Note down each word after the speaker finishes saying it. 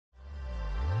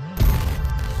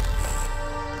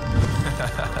Yeah,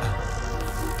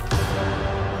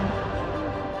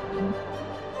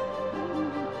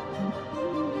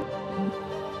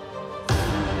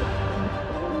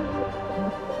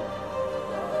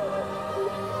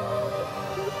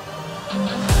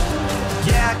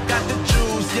 I got the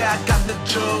juice, yeah, I got the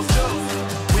juice.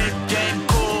 Whip game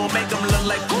cool, make them look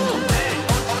like cool.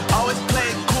 Always play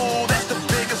it cool, that's the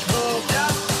biggest rule.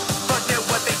 Forget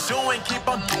what they doing, keep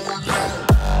on doing.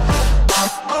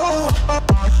 Let's go.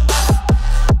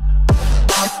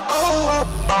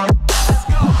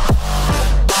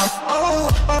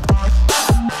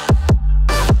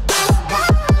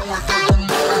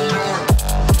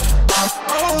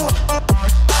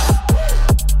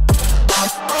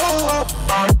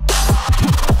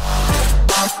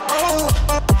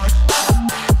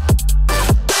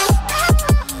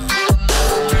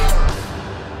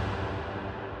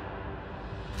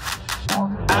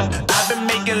 I've been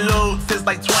making loot since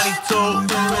like 22.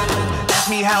 Ask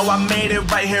me how I made it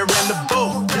right here in the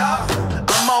booth.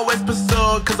 I'm always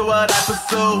pursued cause of what I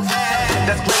pursue.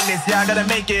 That's greatness, yeah, I gotta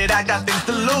make it, I got things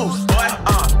to lose. Boy,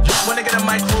 just wanna get in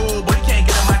my crew, but you can't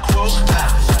get in my crew.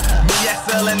 Me,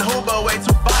 XL and Huber, way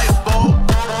too fireable.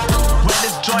 When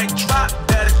this joint drop,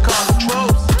 better call the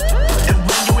troops. And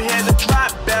when you hear the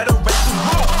drop, better raise the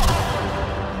roof.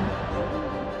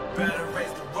 Better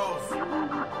raise the roof.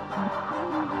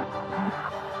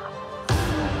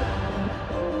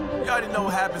 You already know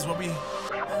what happens when we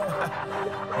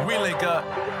link up.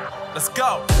 Let's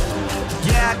go.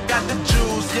 Yeah, I got the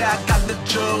juice. Yeah, I got the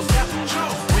juice.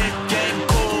 Whip game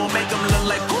cool, make them look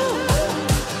like cool.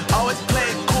 Always play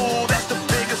it cool, that's the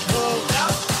biggest rule.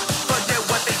 Forget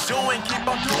what they doing, keep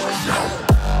on doing.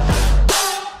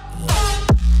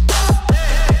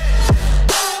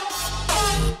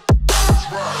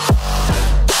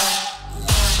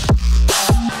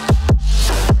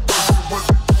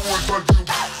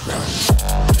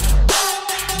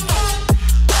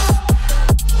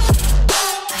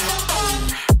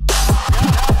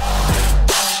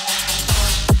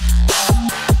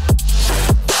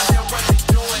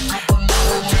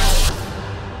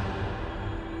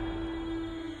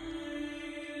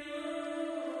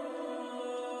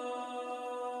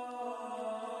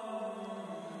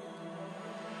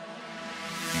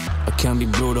 I can't be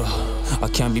brutal, I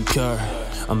can't be pure.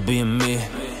 I'm being me,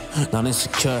 not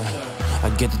insecure. I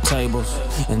get the tables,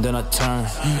 and then I turn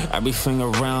everything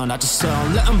around. I just say,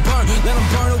 let them burn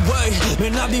away.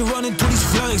 Man, I be running through these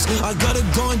flames. I gotta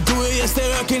go and do it, yes, they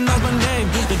recognize my name.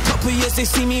 The couple years they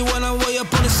see me when I'm way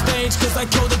up on the stage. Cause I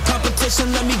killed the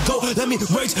competition, let me go, let me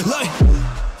race like.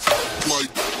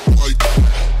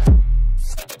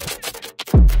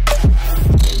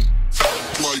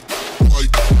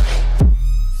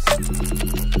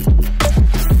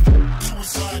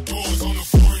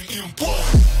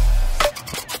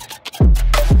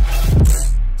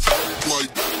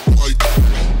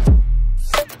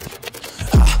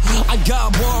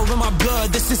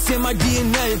 This is in my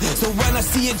DNA. So when I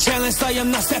see a challenge, I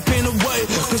am not stepping away.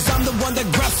 Cause I'm the one that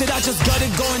grabs it, I just gotta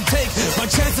go and take my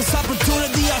chances,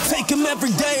 opportunity, I take them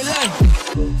every day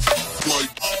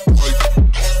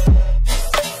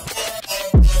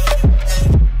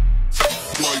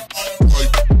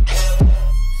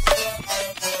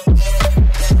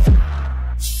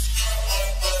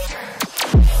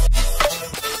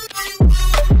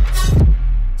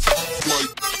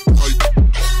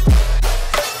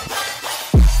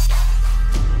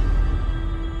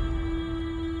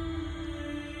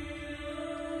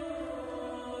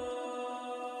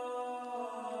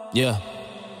yeah.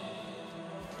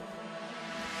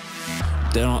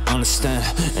 They don't understand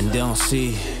and they don't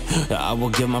see that I will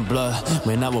give my blood,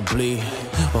 man, I will bleed.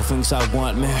 All things I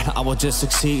want, man, I will just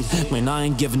succeed. Man, I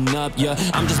ain't giving up, yeah.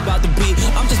 I'm just about to be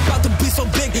so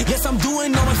big. Yes, I'm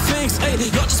doing all my things. Hey,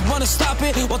 y'all just wanna stop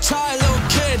it? Well, try a little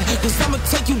kid. Cause I'ma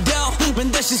take you down,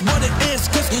 man, that's just what it is.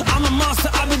 Cause I'm a monster,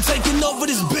 I've been taking over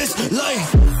this bitch, like.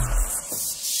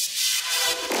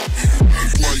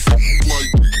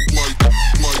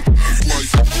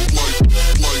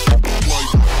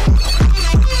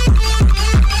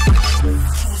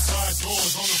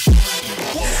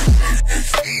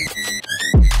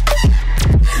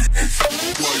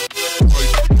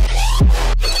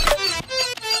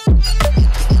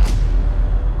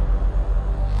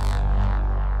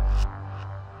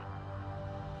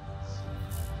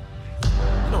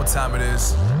 What time it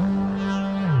is?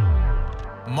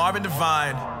 Marvin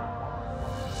Devine,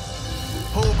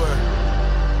 Huber,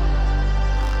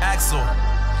 Axel,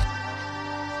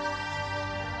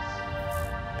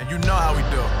 and you know how we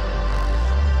do.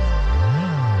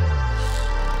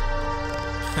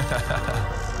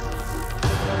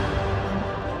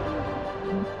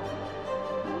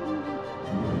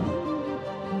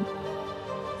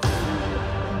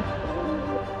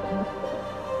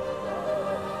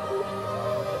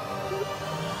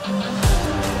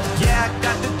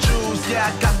 yeah,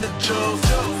 I got the juice.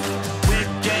 Whip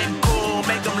game cool,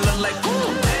 make them look like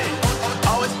cool.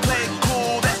 Always play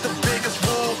cool, that's the biggest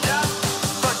rule.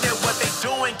 Forget what they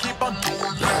doing, keep on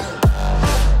doing.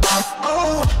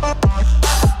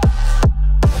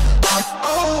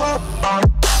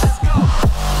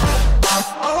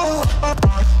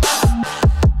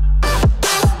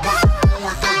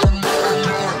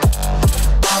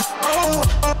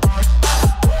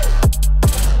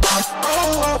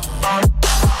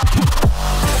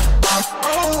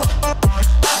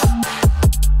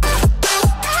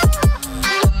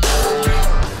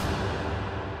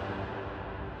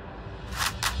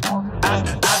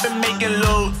 I've been making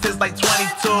loot since like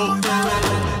 22.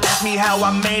 Ask me how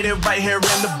I made it right here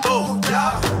in the booth.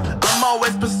 I'm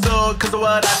always pursued cause of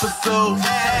what I pursue.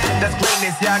 That's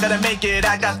greatness, yeah, I gotta make it,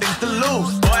 I got things to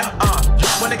lose. Boy,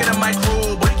 wanna get in my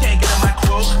crew, but you can't get in my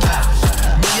crew.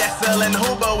 Me, XL and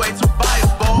Hoover, way too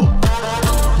fireball.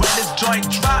 When this joint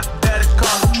drop, better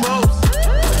call the troops.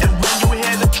 And when you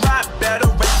hear the drop, better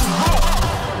raise the roof.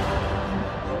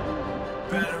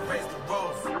 Better raise the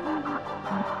roof.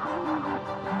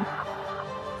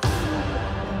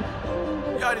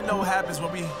 You already know what happens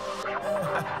when we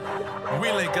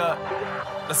link up.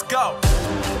 Let's go.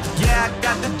 Yeah, I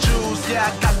got the juice. Yeah,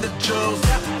 I got the juice.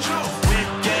 Whip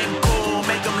game cool,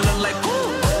 make them look like cool.